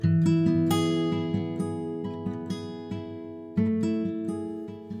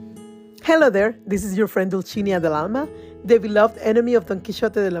Hello there, this is your friend Dulcinea del Alma, the beloved enemy of Don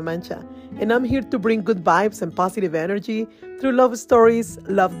Quixote de la Mancha, and I'm here to bring good vibes and positive energy through love stories,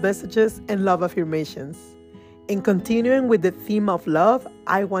 love messages, and love affirmations. In continuing with the theme of love,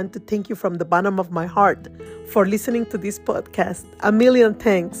 I want to thank you from the bottom of my heart for listening to this podcast. A million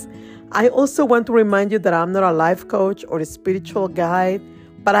thanks. I also want to remind you that I'm not a life coach or a spiritual guide,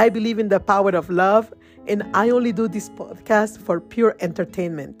 but I believe in the power of love, and I only do this podcast for pure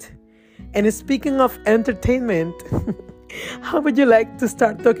entertainment. And speaking of entertainment, how would you like to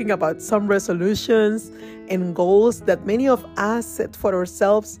start talking about some resolutions and goals that many of us set for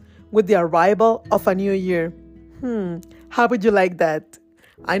ourselves with the arrival of a new year? How would you like that?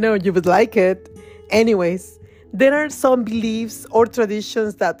 I know you would like it. Anyways, there are some beliefs or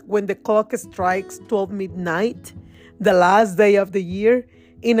traditions that when the clock strikes 12 midnight, the last day of the year,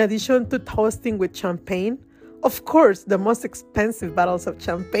 in addition to toasting with champagne, of course, the most expensive bottles of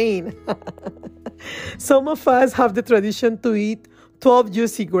champagne. Some of us have the tradition to eat 12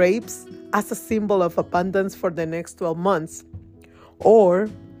 juicy grapes as a symbol of abundance for the next 12 months. Or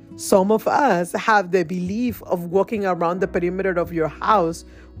some of us have the belief of walking around the perimeter of your house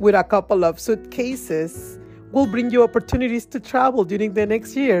with a couple of suitcases will bring you opportunities to travel during the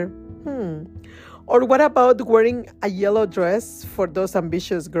next year. Or what about wearing a yellow dress for those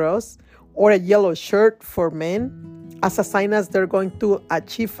ambitious girls? Or a yellow shirt for men as a sign as they're going to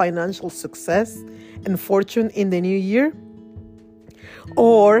achieve financial success and fortune in the new year?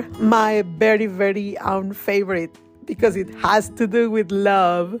 Or my very, very own favorite, because it has to do with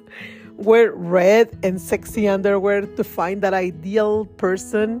love, wear red and sexy underwear to find that ideal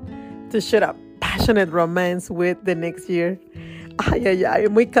person to share a passionate romance with the next year. Ay,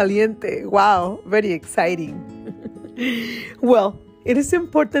 muy caliente. Wow, very exciting. Well, it is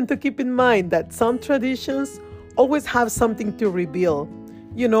important to keep in mind that some traditions always have something to reveal,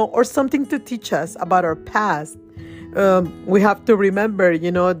 or something to teach us about our past. We have to remember,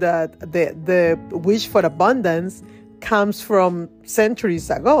 that the wish for abundance comes from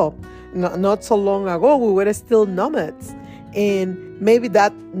centuries ago. Not so long ago, we were still nomads. And maybe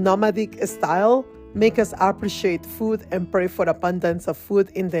that nomadic style make us appreciate food and pray for abundance of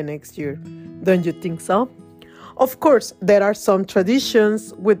food in the next year. Don't you think so? Of course, there are some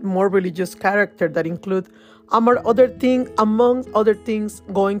traditions with more religious character that include, among other things,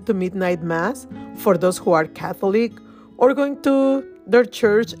 going to midnight mass for those who are Catholic, or going to their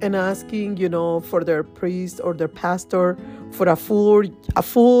church and asking, for their priest or their pastor for a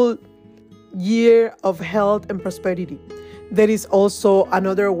full year of health and prosperity. There is also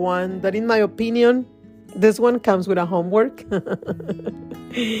another one that, in my opinion, this one comes with a homework.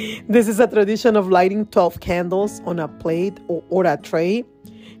 This is a tradition of lighting 12 candles on a plate or a tray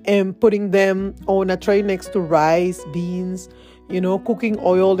and putting them on a tray next to rice, beans, cooking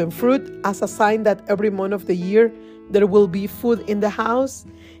oil and fruit as a sign that every month of the year there will be food in the house,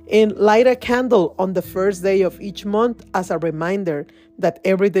 and light a candle on the first day of each month as a reminder that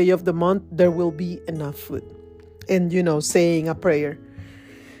every day of the month there will be enough food. And, saying a prayer.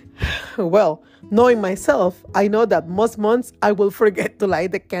 Well, knowing myself, I know that most months I will forget to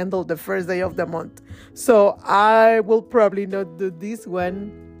light the candle the first day of the month. So I will probably not do this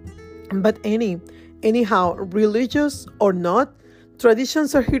one. But anyhow, religious or not,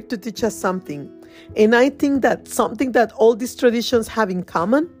 traditions are here to teach us something. And I think that something that all these traditions have in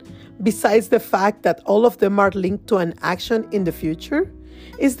common, besides the fact that all of them are linked to an action in the future,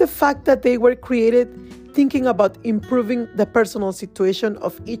 is the fact that they were created thinking about improving the personal situation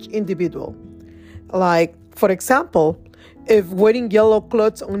of each individual. Like, for example, if wearing yellow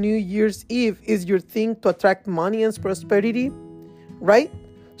clothes on New Year's Eve is your thing to attract money and prosperity, right?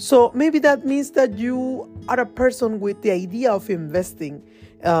 So maybe that means that you are a person with the idea of investing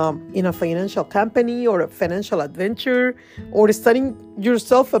in a financial company or a financial adventure, or starting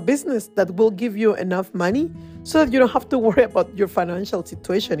yourself a business that will give you enough money so that you don't have to worry about your financial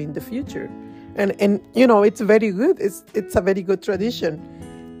situation in the future. And it's very good. It's a very good tradition.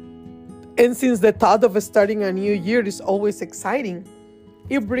 And since the thought of starting a new year is always exciting,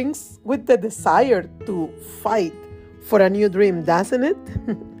 it brings with the desire to fight for a new dream, doesn't it?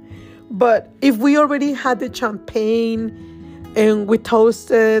 But if we already had the champagne and we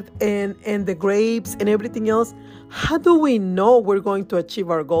toasted and the grapes and everything else, how do we know we're going to achieve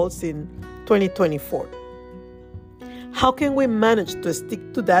our goals in 2024? How can we manage to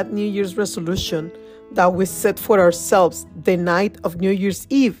stick to that New Year's resolution that we set for ourselves the night of New Year's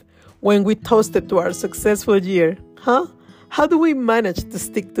Eve when we toasted to our successful year? How do we manage to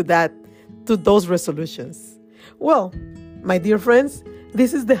stick to those resolutions? Well, my dear friends,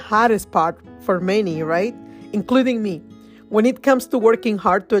 this is the hardest part for many, right? Including me. When it comes to working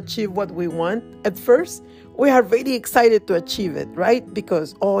hard to achieve what we want, at first, we are very excited to achieve it, right?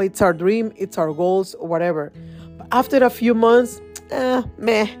 Because, it's our dream, it's our goals, or whatever. But after a few months,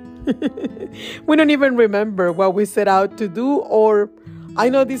 meh. We don't even remember what we set out to do, or I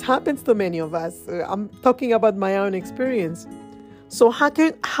know this happens to many of us. I'm talking about my own experience. So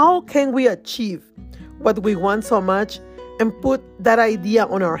how can we achieve what we want so much and put that idea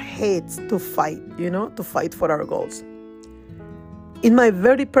on our heads to fight, to fight for our goals? In my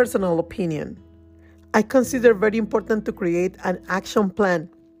very personal opinion, I consider very important to create an action plan.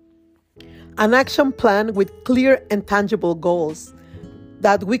 An action plan with clear and tangible goals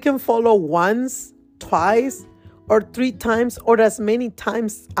that we can follow once, twice, or 3 times, or as many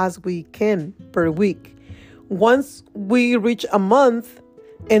times as we can per week. Once we reach a month,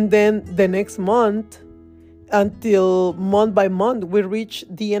 and then the next month, until month by month, we reach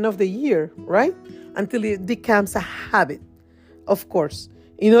the end of the year, right? Until it becomes a habit. Of course,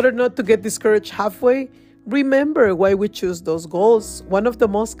 in order not to get discouraged halfway, remember why we choose those goals. One of the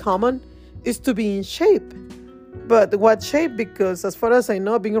most common is to be in shape. But what shape? Because as far as I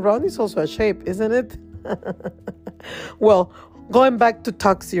know, being round is also a shape, isn't it? Well, going back to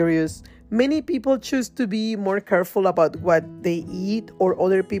talk serious, many people choose to be more careful about what they eat, or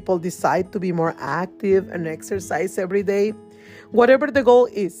other people decide to be more active and exercise every day. Whatever the goal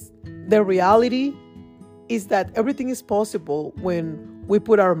is, the reality is that everything is possible when we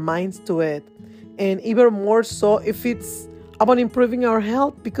put our minds to it. And even more so if it's about improving our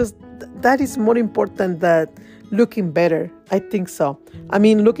health, because that is more important than looking better. I think so. I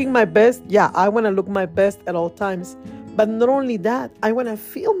mean, looking my best, I want to look my best at all times. But not only that, I want to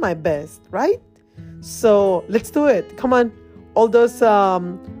feel my best, right? So let's do it. Come on, all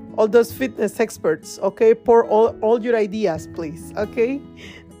those fitness experts, okay? Pour all your ideas, please, okay?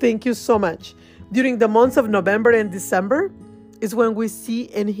 Thank you so much. During the months of November and December is when we see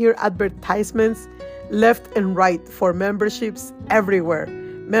and hear advertisements left and right for memberships everywhere.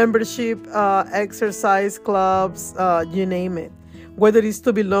 Membership, exercise clubs, you name it. Whether it's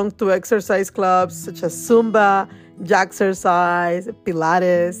to belong to exercise clubs such as Zumba, Jazzercise,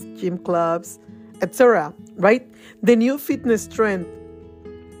 Pilates, gym clubs, etc., right? The new fitness trend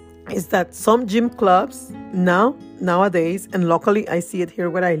is that some gym clubs nowadays, and locally I see it here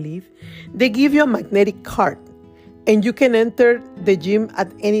where I live, they give you a magnetic card. And you can enter the gym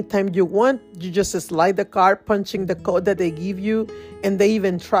at any time you want. You just slide the card, punching the code that they give you, and they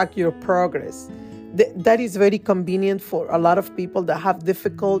even track your progress. That is very convenient for a lot of people that have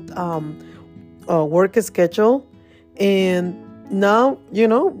difficult work schedule. And now,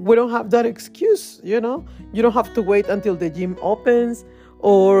 we don't have that excuse, You don't have to wait until the gym opens,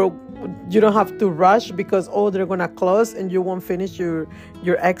 or you don't have to rush because, they're going to close and you won't finish your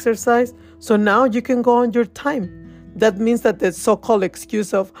exercise. So now you can go on your time. That means that the so-called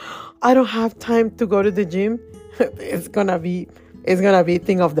excuse of, I don't have time to go to the gym, it's gonna be a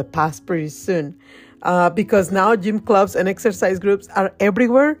thing of the past pretty soon. Because now gym clubs and exercise groups are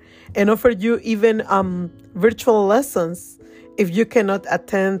everywhere and offer you even virtual lessons if you cannot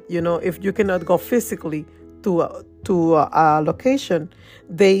attend, if you cannot go physically to a location.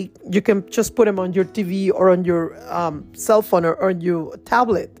 You can just put them on your TV or on your cell phone or on your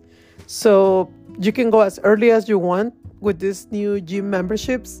tablet. So you can go as early as you want with these new gym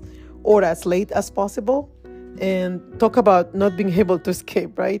memberships, or as late as possible. And talk about not being able to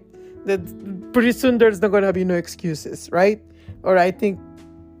escape, right? That pretty soon there's not going to be no excuses, right? Or I think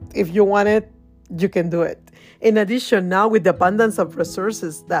if you want it, you can do it. In addition, now with the abundance of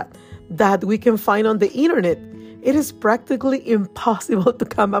resources that we can find on the internet, it is practically impossible to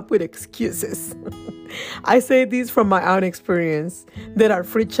come up with excuses. I say this from my own experience. There are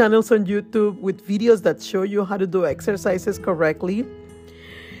free channels on YouTube with videos that show you how to do exercises correctly.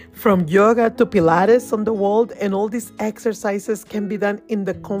 From yoga to Pilates on the wall, and all these exercises can be done in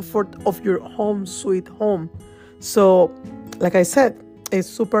the comfort of your home, sweet home. So, like I said, it's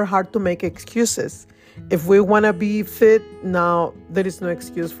super hard to make excuses. If we want to be fit, now there is no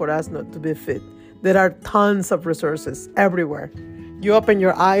excuse for us not to be fit. There are tons of resources everywhere. You open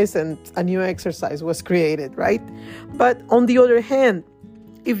your eyes and a new exercise was created, right? But on the other hand,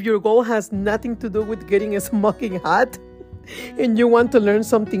 if your goal has nothing to do with getting smoking hot and you want to learn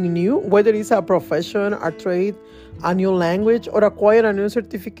something new, whether it's a profession, a trade, a new language, or acquire a new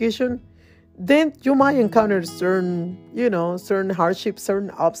certification, then you might encounter certain hardships, certain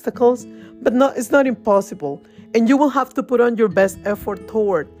obstacles, but it's not impossible. And you will have to put on your best effort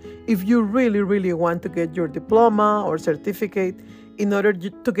toward if you really, really want to get your diploma or certificate in order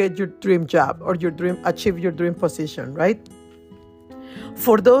to get your dream job or achieve your dream position, right?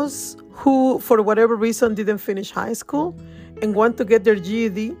 For those who, for whatever reason, didn't finish high school, and want to get their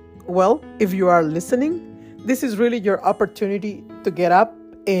GED, well, if you are listening, this is really your opportunity to get up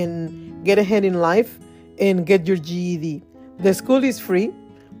and get ahead in life and get your GED. The school is free,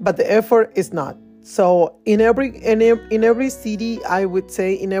 but the effort is not. So in every city, I would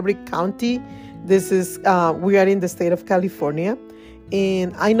say in every county, this is we are in the state of California,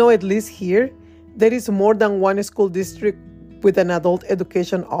 and I know at least here there is more than one school district with an adult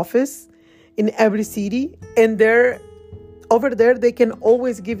education office in every city, and over there they can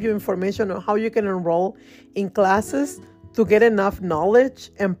always give you information on how you can enroll in classes to get enough knowledge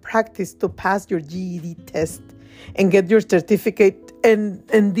and practice to pass your GED test and get your certificate.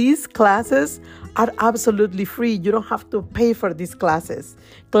 And these classes are absolutely free. You don't have to pay for these classes.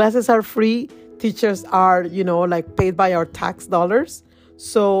 Classes are free. Teachers are, paid by our tax dollars.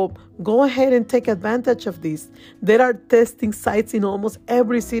 So go ahead and take advantage of this. There are testing sites in almost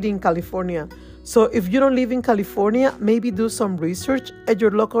every city in California. So if you don't live in California, maybe do some research at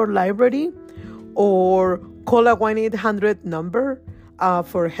your local library or call a 1-800 number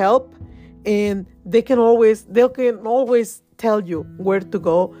for help. And they can always tell you where to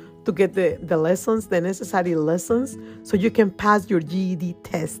go to get the lessons, the necessary lessons, so you can pass your GED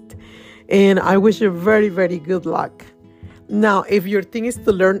test. And I wish you very, very good luck. Now, if your thing is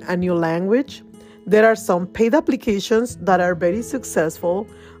to learn a new language, there are some paid applications that are very successful.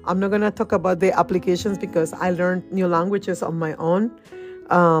 I'm not going to talk about the applications because I learned new languages on my own.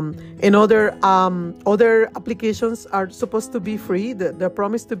 And other applications are supposed to be free. They're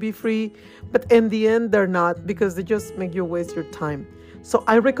promised to be free, but in the end, they're not because they just make you waste your time. So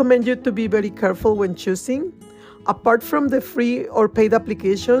I recommend you to be very careful when choosing. Apart from the free or paid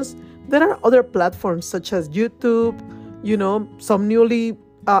applications, there are other platforms such as YouTube, some newly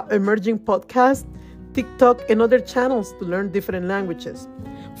emerging podcasts, TikTok, and other channels to learn different languages.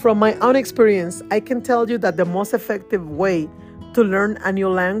 From my own experience, I can tell you that the most effective way to learn a new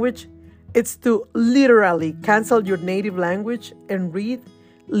language is to literally cancel your native language and read,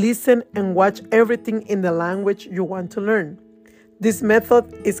 listen, and watch everything in the language you want to learn. This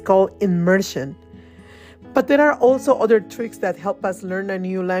method is called immersion. But there are also other tricks that help us learn a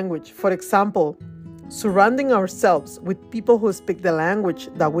new language. For example, surrounding ourselves with people who speak the language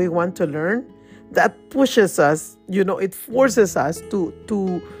that we want to learn, that pushes us, it forces us to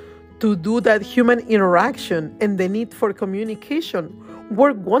do that human interaction, and the need for communication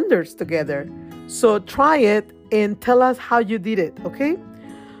work wonders together. So try it and tell us how you did it, okay?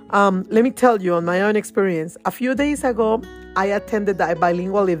 Let me tell you on my own experience. A few days ago, I attended a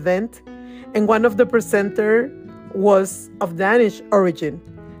bilingual event, and one of the presenters was of Danish origin.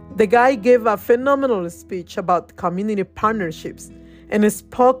 The guy gave a phenomenal speech about community partnerships and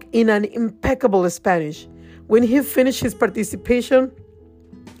spoke in an impeccable Spanish. When he finished his participation,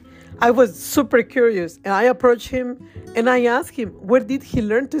 I was super curious, and I approached him and I asked him, where did he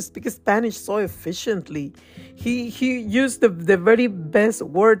learn to speak Spanish so efficiently? He used the very best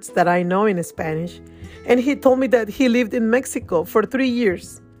words that I know in Spanish. And he told me that he lived in Mexico for 3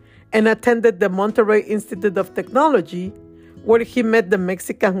 years and attended the Monterrey Institute of Technology, where he met the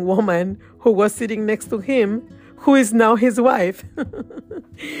Mexican woman who was sitting next to him, who is now his wife.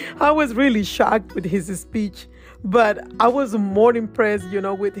 I was really shocked with his speech, but I was more impressed,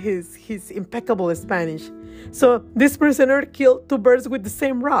 with his impeccable Spanish. So this presenter killed two birds with the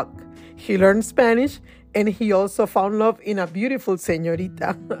same rock. He learned Spanish, and he also found love in a beautiful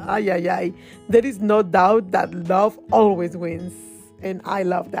señorita. Ay, ay, ay. There is no doubt that love always wins. And I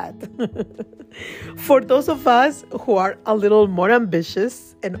love that. For those of us who are a little more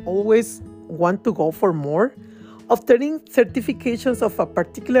ambitious and always want to go for more, obtaining certifications of a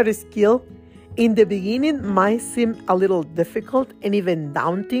particular skill in the beginning might seem a little difficult and even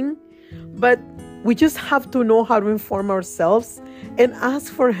daunting, but we just have to know how to inform ourselves and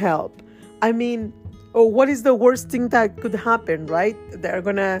ask for help. I mean, what is the worst thing that could happen, right? They're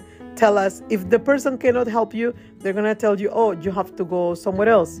going to tell us, if the person cannot help you, they're going to tell you, you have to go somewhere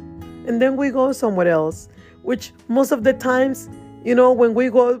else. And then we go somewhere else, which most of the times, when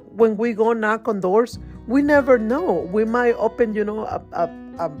we go knock on doors, we never know. We might open,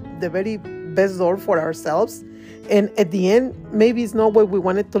 the very best door for ourselves. And at the end, maybe it's not what we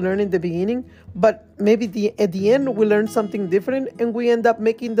wanted to learn in the beginning, but maybe at the end, we learn something different and we end up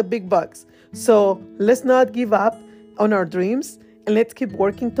making the big bucks. So let's not give up on our dreams, and let's keep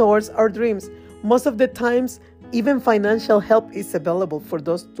working towards our dreams. Most of the times, even financial help is available for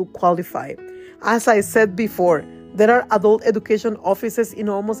those who qualify. As I said before, there are adult education offices in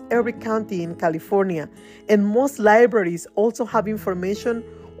almost every county in California, and most libraries also have information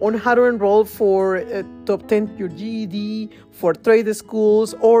on how to enroll to obtain your GED, for trade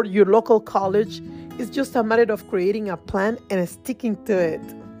schools, or your local college. It's just a matter of creating a plan and sticking to it.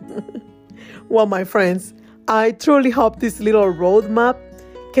 Well, my friends, I truly hope this little roadmap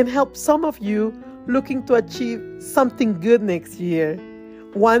can help some of you looking to achieve something good next year.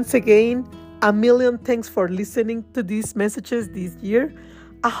 Once again, a million thanks for listening to these messages this year.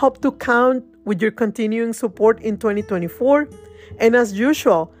 I hope to count with your continuing support in 2024. And as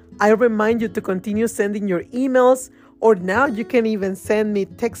usual, I remind you to continue sending your emails, or now you can even send me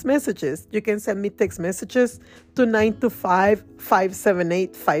text messages. You can send me text messages to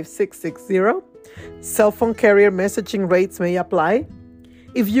 925-578-5660. Cell phone carrier messaging rates may apply.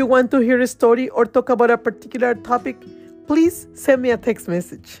 If you want to hear a story or talk about a particular topic, please send me a text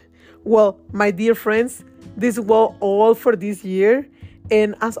message. Well, my dear friends, this was all for this year.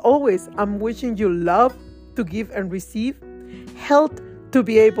 And as always, I'm wishing you love to give and receive, health to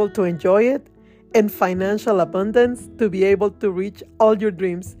be able to enjoy it, and financial abundance to be able to reach all your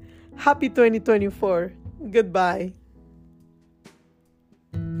dreams. Happy 2024. Goodbye.